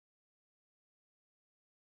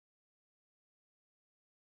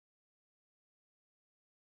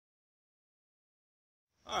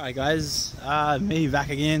Alright guys, me back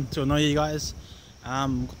again to annoy you guys.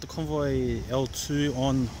 Got the Convoy L2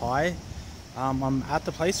 on high. I'm at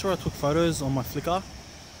the place where I took photos on my Flickr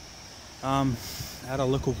at a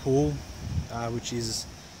local pool which is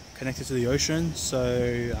connected to the ocean, so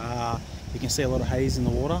you can see a lot of haze in the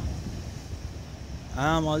water.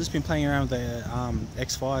 I've just been playing around with the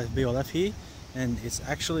X5 BLF here, and it's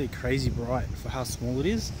actually crazy bright for how small it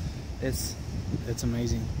is. It's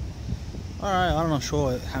amazing. Alright, I'm not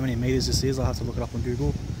sure how many meters this is. I'll have to look it up on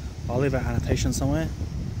Google. I'll leave an annotation somewhere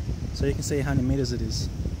so you can see how many meters it is.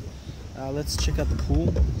 Let's check out the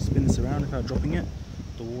pool. Spin this around without dropping it.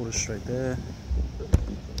 The water's straight there.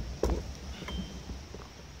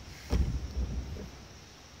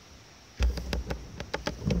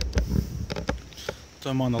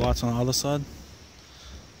 Don't mind the lights on the other side.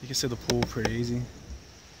 You can see the pool pretty easy.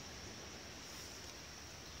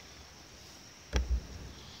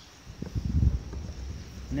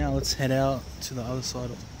 Now let's head out to the other side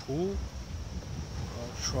of the pool.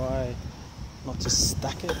 I'll try not to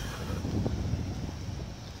stack it.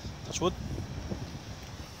 Touch wood.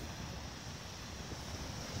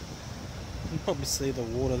 You can probably see the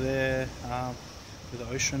water there with the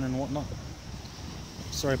ocean and whatnot.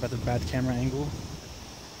 Sorry about the bad camera angle.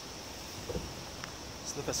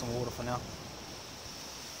 Let's look at some water for now.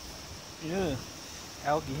 Yeah,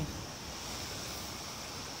 algae.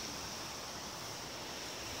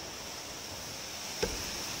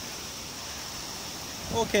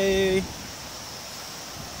 Okay.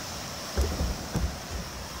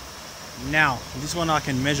 Now, this one I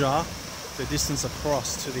can measure the distance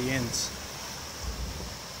across to the ends.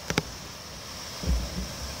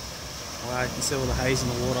 Wow, you can see all the haze in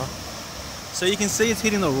the water. So you can see it's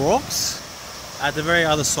hitting the rocks at the very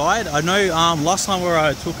other side. I know last time where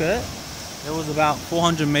I took it, it was about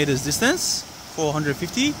 400 meters distance,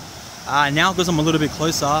 450. Now because I'm a little bit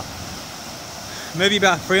closer, maybe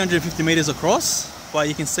about 350 meters across. But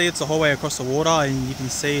you can see it's the whole way across the water, and you can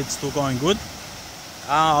see it's still going good.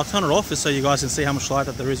 I'll turn it off just so you guys can see how much light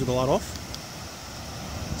that there is with the light off.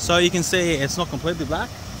 So you can see it's not completely black,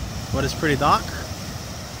 but it's pretty dark.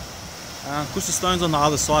 Because the stones on the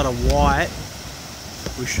other side are white,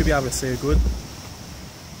 we should be able to see it good.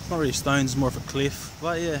 It's not really stones, it's more of a cliff,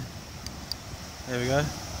 but yeah. There we go.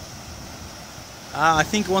 I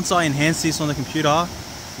think once I enhance this on the computer,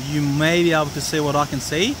 you may be able to see what I can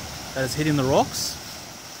see, that it's hitting the rocks.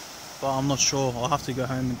 But I'm not sure. I'll have to go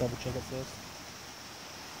home and double check it first.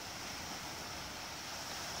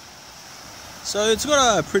 So it's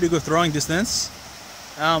got a pretty good throwing distance.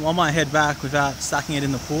 I might head back without stacking it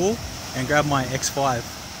in the pool and grab my X5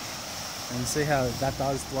 and see how that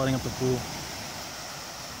does lighting up the pool.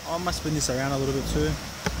 I might spin this around a little bit too.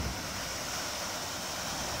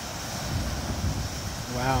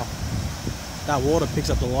 Wow, that water picks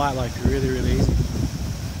up the light like really easy.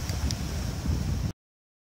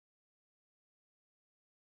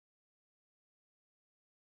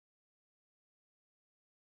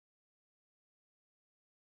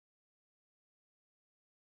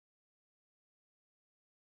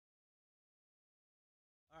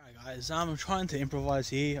 Alright guys, I'm trying to improvise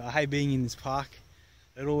here. I hate being in this park.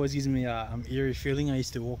 It always gives me an eerie feeling. I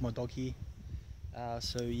used to walk my dog here.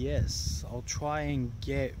 So yes, I'll try and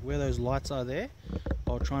get where those lights are there.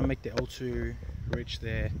 I'll try and make the L2 reach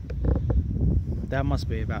there. That must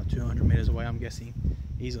be about 200 meters away, I'm guessing,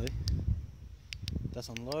 easily. That's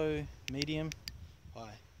on low, medium,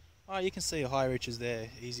 high. Alright, you can see high reaches there,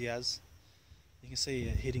 easy as. You can see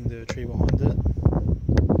it hitting the tree behind it.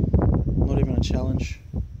 Not even a challenge.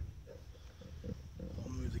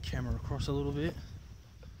 I'll move the camera across a little bit.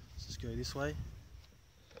 Let's just go this way.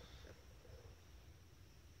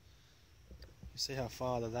 You see how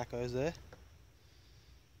far that goes there?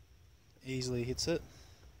 Easily hits it.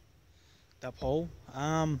 That pole.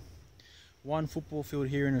 One football field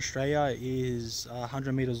here in Australia is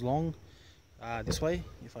 100 meters long. This way,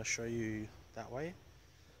 if I show you that way.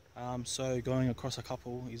 So going across a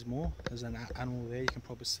couple is more. There's an animal there, you can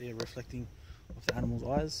probably see it reflecting off the animal's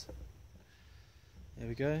eyes. There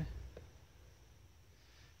we go.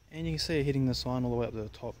 And you can see it hitting the sign all the way up to the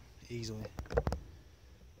top easily.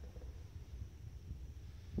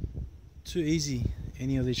 Too easy,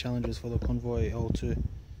 any of these challenges for the Convoy L2.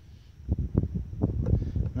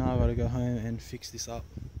 Now I've got to go home and fix this up.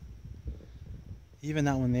 Even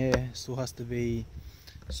that one there still has to be,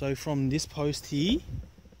 so from this post here,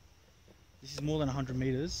 this is more than 100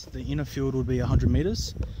 meters. The inner field would be 100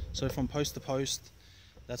 meters. So from post to post,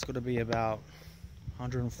 that's got to be about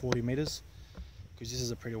 140 meters, because this is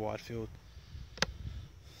a pretty wide field.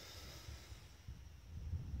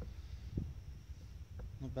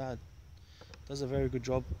 Not bad. Does a very good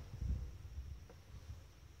job.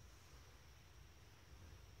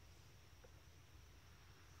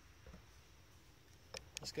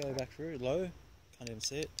 Let's go back through. Low, can't even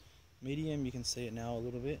see it. Medium, you can see it now a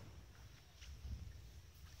little bit.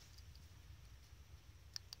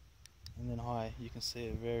 And then high, you can see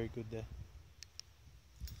it very good there.